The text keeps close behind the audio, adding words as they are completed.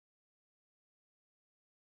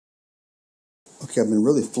Okay, I've been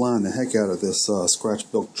really flying the heck out of this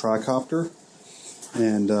scratch-built tricopter,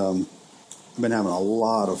 and I've been having a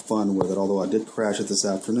lot of fun with it, although I did crash it this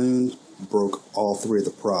afternoon, broke all three of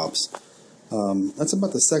the props. That's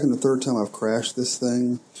about the second or third time I've crashed this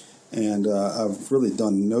thing, and I've really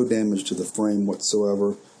done no damage to the frame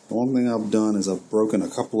whatsoever. The only thing I've done is I've broken a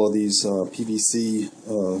couple of these PVC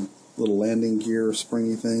little landing gear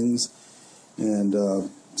springy things, and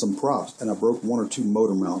some props, and I broke one or two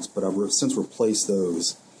motor mounts, but I've since replaced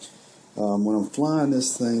those. When I'm flying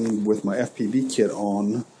this thing with my FPV kit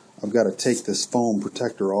on, I've got to take this foam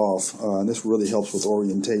protector off, and this really helps with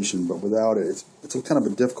orientation, but without it, it's kind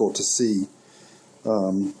of difficult to see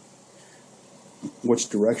which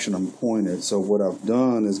direction I'm pointed. So what I've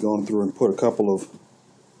done is gone through and put a couple of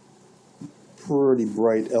pretty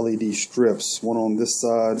bright LED strips, one on this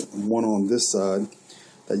side and one on this side,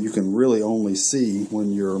 that you can really only see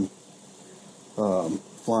when you're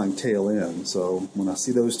flying tail end. So when I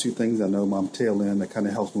see those two things, I know I'm tail end. That kind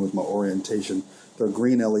of helps me with my orientation. They're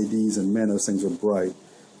green LEDs, and man, those things are bright.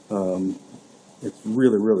 It's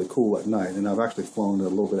really, really cool at night, and I've actually flown it a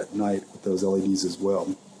little bit at night with those LEDs as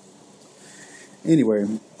well. Anyway,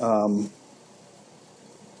 I've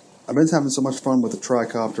been having so much fun with the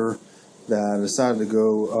tricopter that I decided to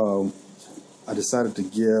go. I decided to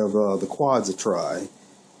give the quads a try.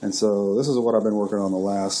 And so this is what I've been working on the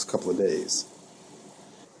last couple of days.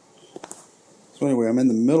 So anyway, I'm in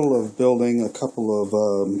the middle of building a couple of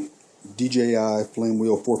DJI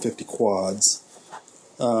Flamewheel 450 quads.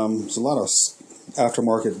 There's a lot of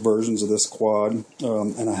aftermarket versions of this quad,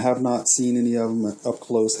 and I have not seen any of them up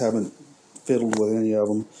close, haven't fiddled with any of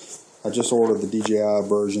them. I just ordered the DJI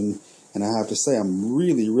version, and I have to say I'm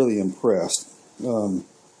really, really impressed.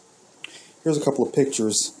 Here's a couple of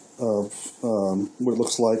pictures of what it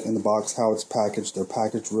looks like in the box, how it's packaged. They're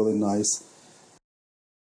packaged really nice.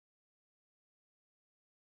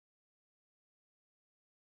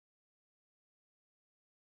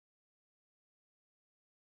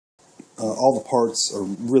 All the parts are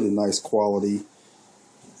really nice quality.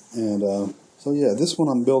 And so yeah, this one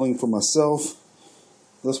I'm building for myself.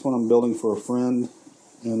 This one I'm building for a friend.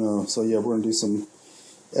 And so yeah, we're going to do some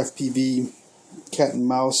FPV cat and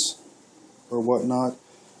mouse or whatnot.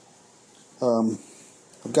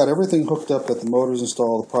 I've got everything hooked up, got the motors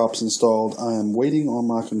installed, the props installed. I am waiting on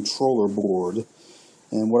my controller board,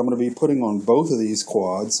 and what I'm going to be putting on both of these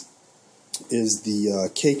quads is the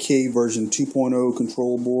KK version 2.0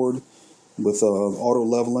 control board with auto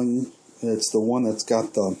leveling. It's the one that's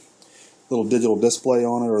got the little digital display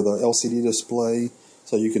on it, or the LCD display,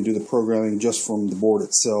 so you can do the programming just from the board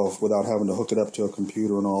itself without having to hook it up to a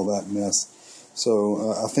computer and all that mess.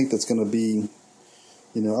 So I think that's going to be,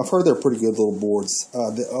 you know, I've heard they're pretty good little boards.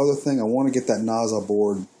 The other thing, I want to get that NASA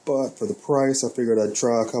board, but for the price, I figured I'd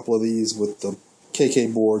try a couple of these with the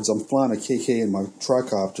KK boards. I'm flying a KK in my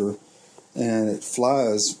tricopter, and it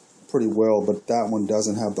flies pretty well, but that one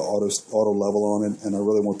doesn't have the auto level on it, and I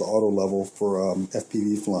really want the auto level for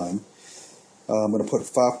FPV flying. I'm going to put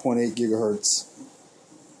 5.8 gigahertz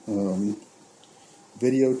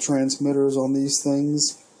video transmitters on these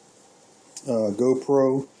things,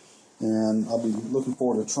 GoPro. And I'll be looking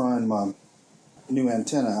forward to trying my new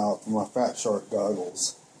antenna out for my Fat Shark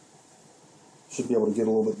goggles. Should be able to get a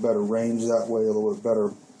little bit better range that way, a little bit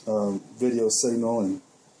better video signal, and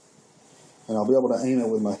I'll be able to aim it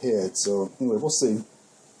with my head. So anyway, we'll see.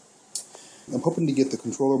 I'm hoping to get the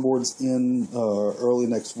controller boards in early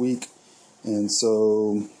next week, and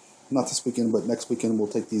so not this weekend, but next weekend we'll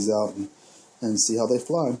take these out and see how they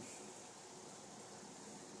fly.